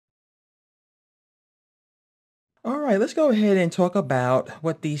All right, let's go ahead and talk about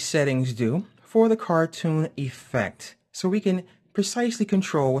what these settings do for the cartoon effect so we can precisely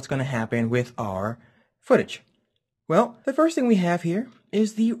control what's going to happen with our footage. Well, the first thing we have here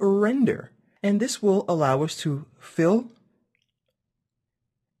is the render, and this will allow us to fill,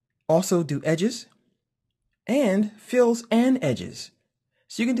 also do edges, and fills and edges.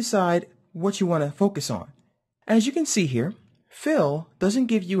 So you can decide what you want to focus on. As you can see here, fill doesn't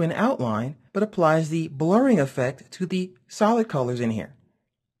give you an outline, but applies the blurring effect to the solid colors in here.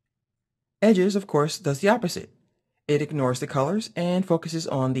 Edges, of course, does the opposite. It ignores the colors and focuses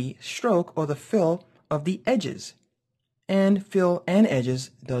on the stroke or the fill of the edges. And fill and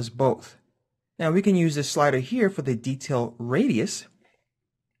edges does both. Now we can use this slider here for the detail radius.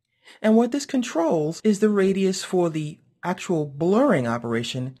 And what this controls is the radius for the actual blurring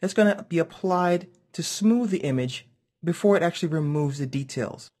operation that's going to be applied to smooth the image before it actually removes the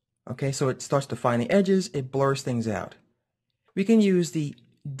details. Okay, so it starts to find the edges, it blurs things out. We can use the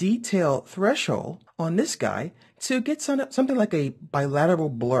detail threshold on this guy to get something like a bilateral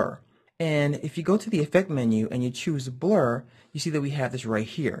blur. And if you go to the effect menu and you choose blur, you see that we have this right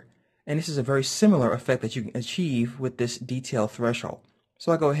here. And this is a very similar effect that you can achieve with this detail threshold.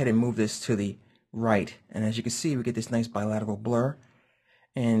 So I'll go ahead and move this to the right. And as you can see, we get this nice bilateral blur.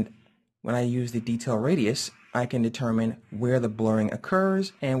 And when I use the detail radius, I can determine where the blurring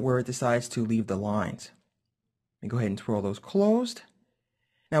occurs and where it decides to leave the lines. Let me go ahead and twirl those closed.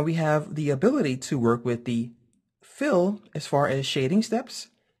 Now we have the ability to work with the fill as far as shading steps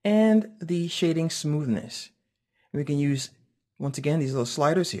and the shading smoothness. We can use, once again, these little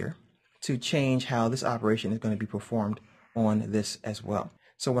sliders here to change how this operation is going to be performed on this as well.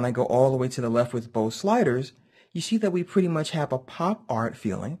 So when I go all the way to the left with both sliders, you see that we pretty much have a pop art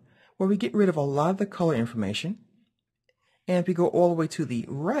feeling where we get rid of a lot of the color information. And if we go all the way to the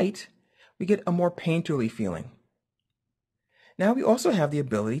right, we get a more painterly feeling. Now we also have the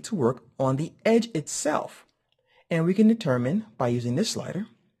ability to work on the edge itself. And we can determine by using this slider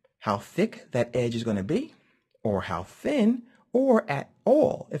how thick that edge is going to be, or how thin, or at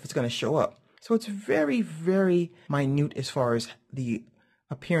all if it's going to show up. So it's very, very minute as far as the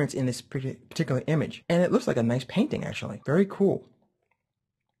appearance in this particular image. And it looks like a nice painting, actually. Very cool.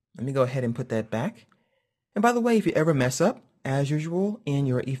 Let me go ahead and put that back. And by the way, if you ever mess up, as usual, in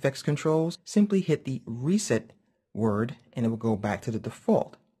your effects controls, simply hit the reset word and it will go back to the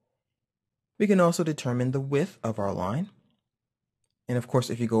default. We can also determine the width of our line. And of course,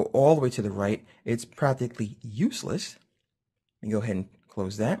 if you go all the way to the right, it's practically useless. Let me go ahead and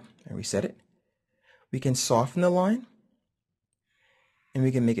close that and reset it. We can soften the line and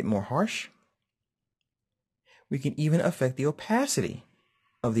we can make it more harsh. We can even affect the opacity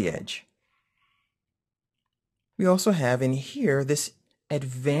of the edge. We also have in here this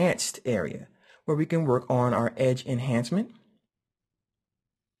advanced area where we can work on our edge enhancement.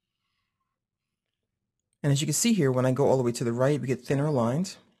 And as you can see here, when I go all the way to the right, we get thinner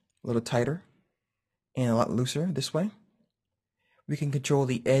lines, a little tighter, and a lot looser this way. We can control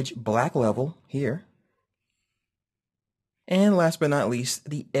the edge black level here. And last but not least,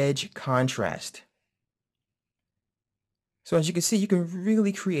 the edge contrast. So as you can see, you can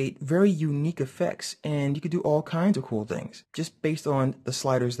really create very unique effects, and you can do all kinds of cool things just based on the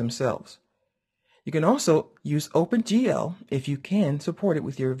sliders themselves. You can also use OpenGL if you can support it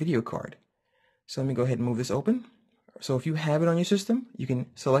with your video card. So let me go ahead and move this open. So if you have it on your system, you can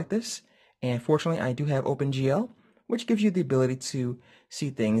select this. And fortunately, I do have OpenGL, which gives you the ability to see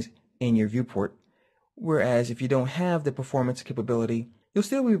things in your viewport. Whereas if you don't have the performance capability, you'll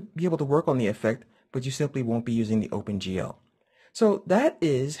still be able to work on the effect, but you simply won't be using the OpenGL. So that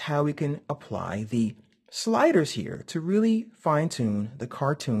is how we can apply the sliders here to really fine-tune the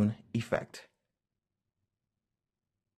cartoon effect.